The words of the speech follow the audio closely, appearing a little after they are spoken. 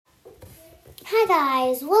Hi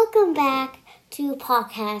guys, welcome back to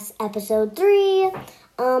podcast episode 3.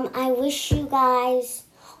 I wish you guys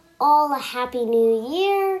all a happy new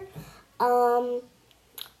year. I'll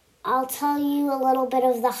tell you a little bit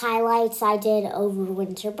of the highlights I did over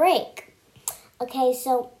winter break. Okay,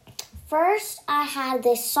 so first I had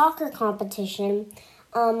this soccer competition.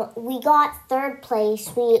 We got third place.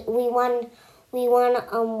 We won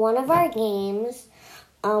one of our games.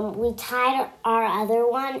 We tied our other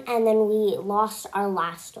one, and then we lost our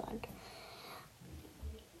last one.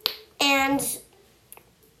 And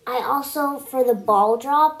I also, for the ball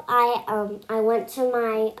drop, I went to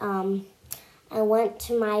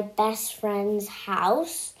my best friend's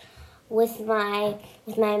house with my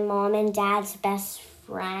mom and dad's best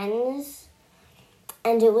friends,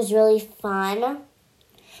 and it was really fun.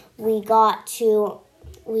 We got to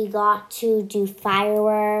do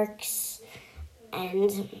fireworks.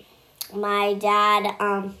 And my dad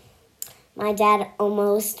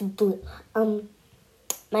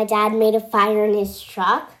made a fire in his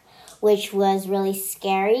truck, which was really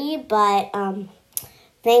scary. But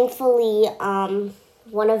thankfully,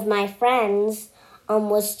 one of my friends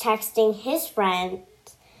was texting his friend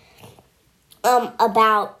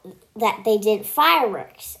about that they did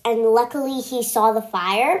fireworks, and luckily he saw the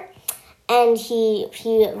fire, and he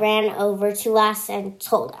ran over to us and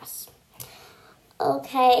told us.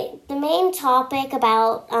 Okay, the main topic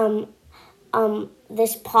about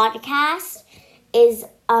this podcast is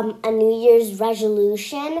a New Year's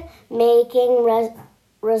resolution. Making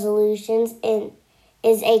resolutions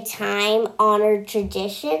is a time-honored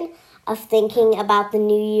tradition of thinking about the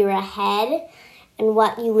new year ahead and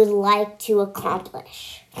what you would like to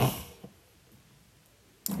accomplish.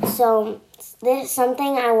 So, this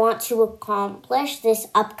something I want to accomplish this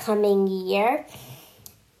upcoming year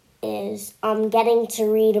is getting to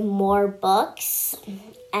read more books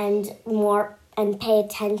and pay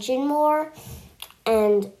attention more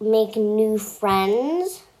and make new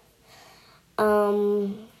friends.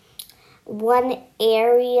 One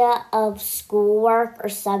area of schoolwork or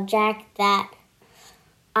subject that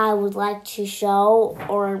I would like to show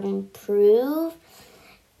or improve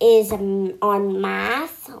is on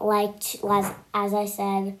math, as I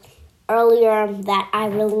said earlier, that I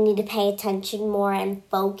really need to pay attention more and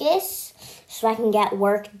focus so I can get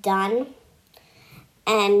work done.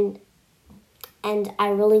 And I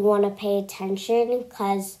really want to pay attention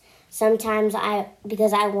because sometimes I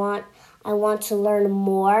want to learn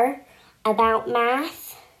more about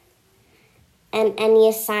math and any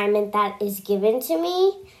assignment that is given to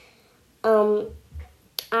me.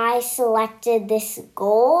 I selected this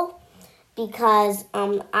goal because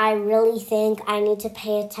I really think I need to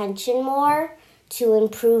pay attention more to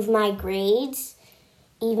improve my grades,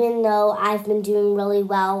 even though I've been doing really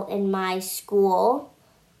well in my school.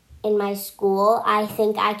 I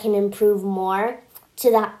think I can improve more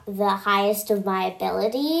to the highest of my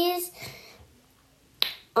abilities.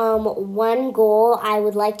 One goal I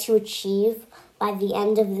would like to achieve by the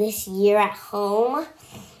end of this year at home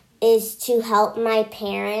is to help my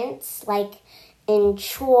parents, in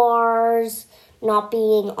chores, not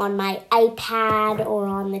being on my iPad or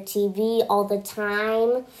on the TV all the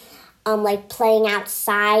time, playing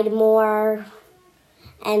outside more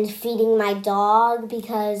and feeding my dog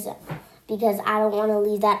because I don't want to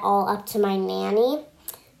leave that all up to my nanny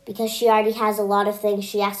because she already has a lot of things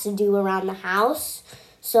she has to do around the house.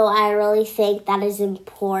 So I really think that is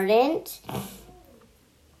important.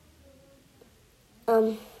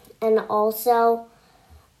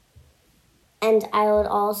 And I would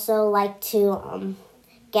also like to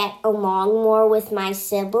get along more with my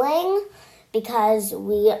sibling because I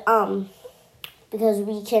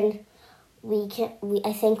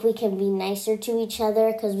think we can be nicer to each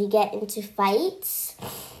other because we get into fights.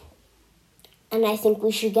 And I think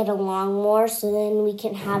we should get along more so then we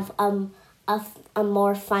can have a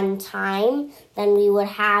more fun time than we would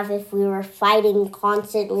have if we were fighting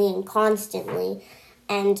constantly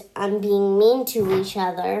and being mean to each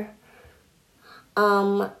other.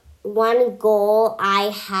 One goal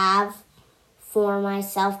I have for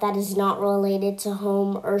myself that is not related to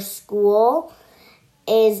home or school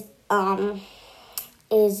is in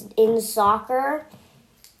soccer.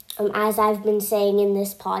 As I've been saying in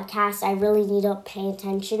this podcast, I really need to pay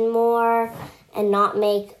attention more and not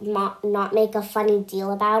make a funny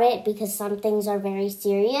deal about it because some things are very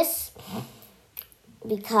serious.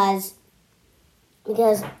 Because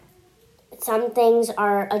some things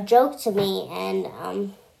are a joke to me and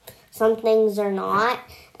some things are not.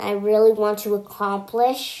 I really want to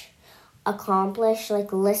accomplish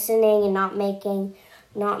listening and not making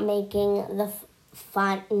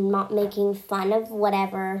fun of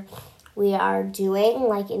whatever we are doing,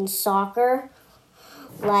 like in soccer.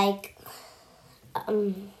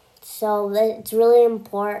 So it's really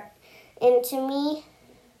important to me.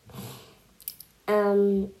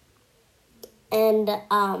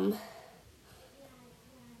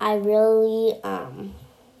 I really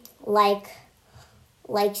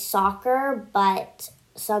like soccer, but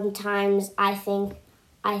sometimes I think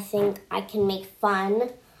I can make fun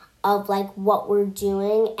of like what we're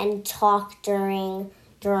doing and talk during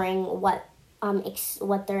what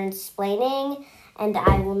they're explaining, and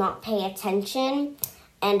I will not pay attention,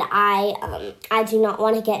 and I do not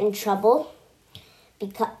want to get in trouble,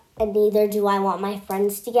 and neither do I want my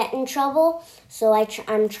friends to get in trouble. So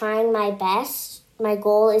I'm trying my best. My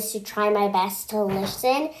goal is to try my best to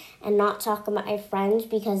listen and not talk about my friends,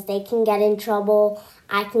 because they can get in trouble,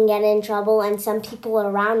 I can get in trouble, and some people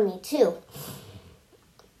around me too.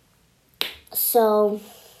 So,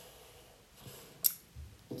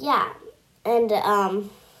 yeah. And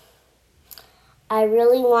I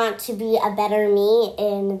really want to be a better me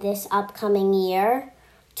in this upcoming year,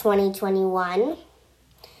 2021,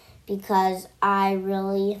 because I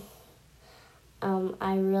really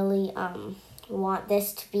want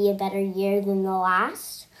this to be a better year than the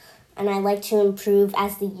last, and I like to improve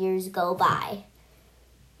as the years go by.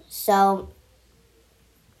 So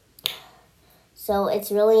it's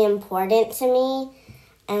really important to me,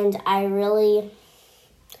 and I really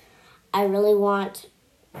want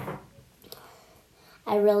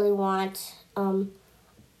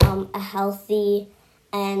a healthy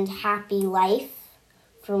and happy life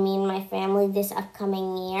for me and my family this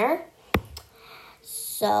upcoming year.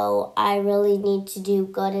 So I really need to do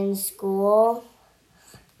good in school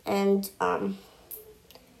and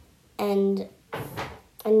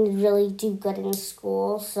really do good in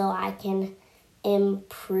school so I can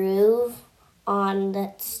improve on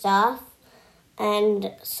that stuff.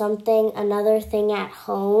 And another thing at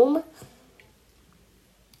home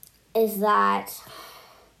is that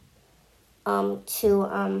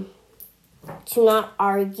to not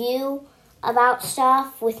argue about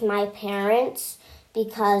stuff with my parents,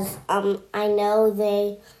 because I know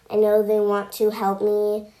they want to help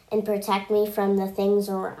me and protect me from the things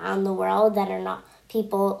around the world that are not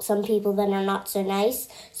some people that are not so nice.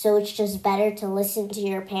 So it's just better to listen to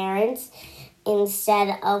your parents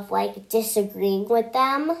instead of like disagreeing with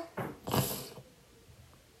them.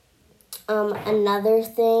 Another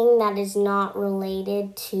thing that is not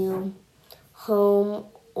related to home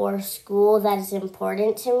or school that is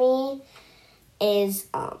important to me is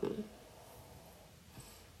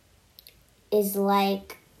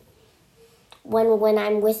like when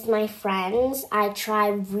I'm with my friends, I try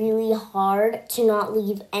really hard to not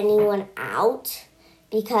leave anyone out,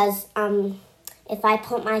 because if I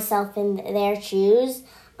put myself in their shoes,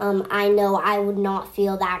 I know I would not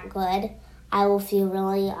feel that good. I'll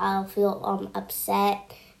feel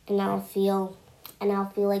upset, and I'll feel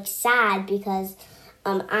like sad because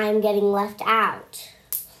I'm getting left out.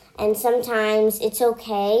 And sometimes it's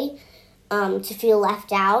okay to feel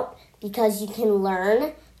left out, because you can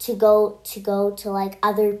learn to go to like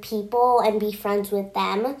other people and be friends with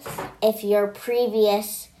them if your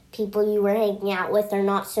previous people you were hanging out with are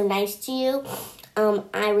not so nice to you.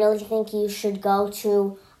 I really think you should go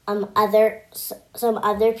to some other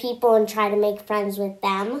people and try to make friends with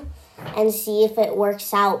them and see if it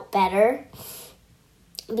works out better.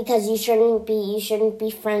 Because you shouldn't be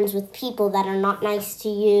friends with people that are not nice to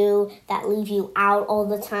you, that leave you out all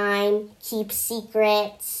the time, keep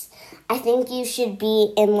secrets. I think you should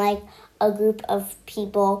be in like a group of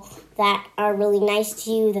people that are really nice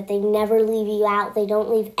to you, that they never leave you out, they don't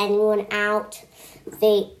leave anyone out.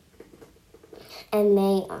 They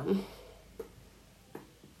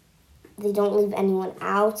don't leave anyone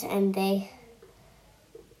out, and they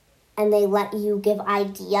let you give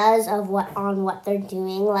ideas of what they're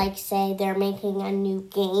doing. Like, say they're making a new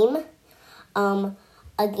game, and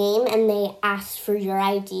they ask for your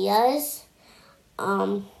ideas.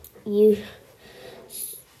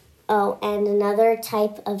 And another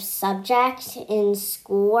type of subject in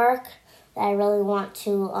schoolwork that I really want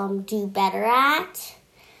to do better at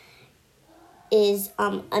is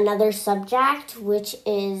another subject, which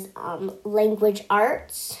is language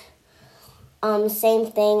arts. Same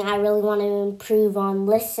thing, I really want to improve on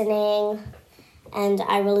listening, and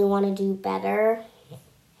I really want to do better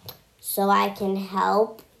so I can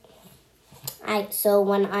help. So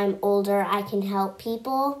when I'm older, I can help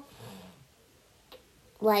people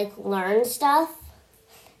like learn stuff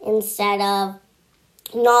instead of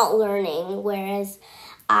not learning, whereas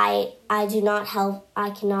I cannot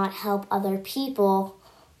help other people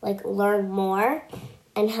like learn more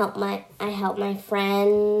and help my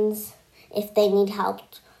friends if they need help,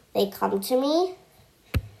 they come to me.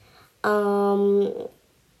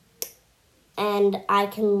 And I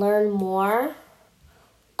can learn more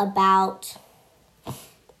about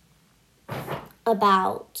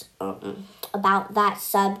that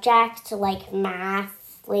subject, like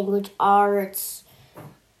math, language arts,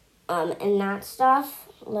 and that stuff.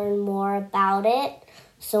 Learn more about it,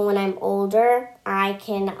 so when I'm older, I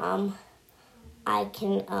can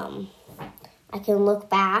look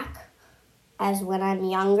back as when I'm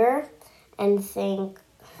younger and think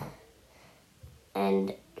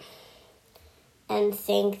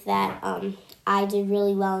that I did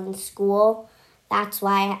really well in school. That's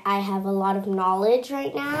why I have a lot of knowledge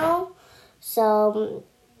right now. So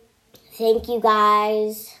thank you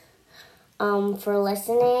guys for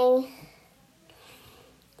listening.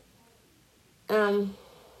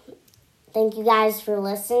 Thank you guys for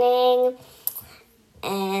listening,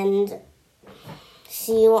 and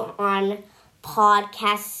see you on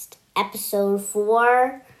podcast episode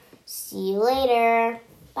 4. See you later.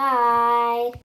 Bye.